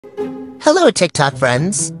Hello, TikTok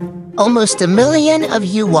friends. Almost 1 million of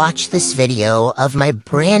you watched this video of my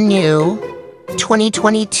brand new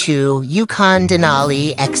 2022 Yukon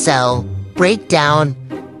Denali XL breakdown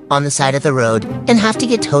on the side of the road and have to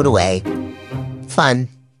get towed away. Fun.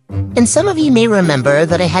 And some of you may remember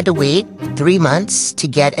that I had to wait 3 months to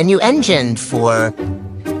get a new engine for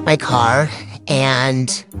my car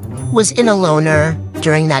and was in a loaner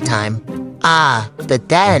during that time. But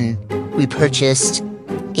then we purchased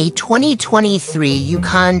a 2023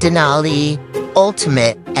 Yukon Denali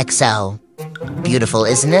Ultimate XL. Beautiful,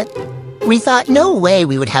 isn't it? We thought no way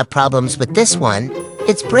we would have problems with this one.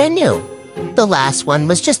 It's brand new. The last one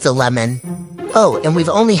was just a lemon. Oh, and we've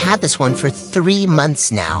only had this one for 3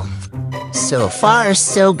 months now. So far,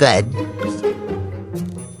 so good.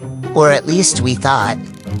 Or at least we thought.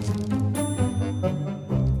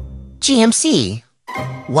 GMC.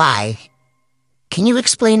 Why? Can you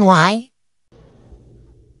explain why?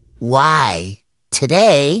 Why?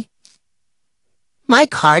 Today, my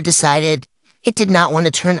car decided it did not want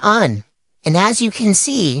to turn on. And as you can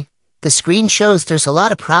see, the screen shows there's a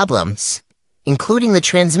lot of problems, including the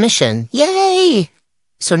transmission. Yay!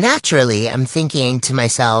 So naturally, I'm thinking to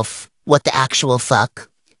myself, what the actual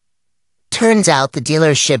fuck? Turns out the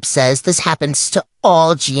dealership says this happens to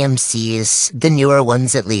all GMCs, the newer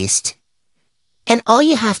ones at least. And all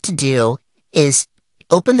you have to do is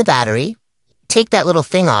open the battery, take that little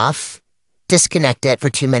thing off, disconnect it for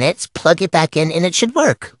 2 minutes, plug it back in, and it should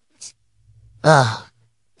work.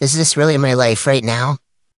 Is this really my life right now?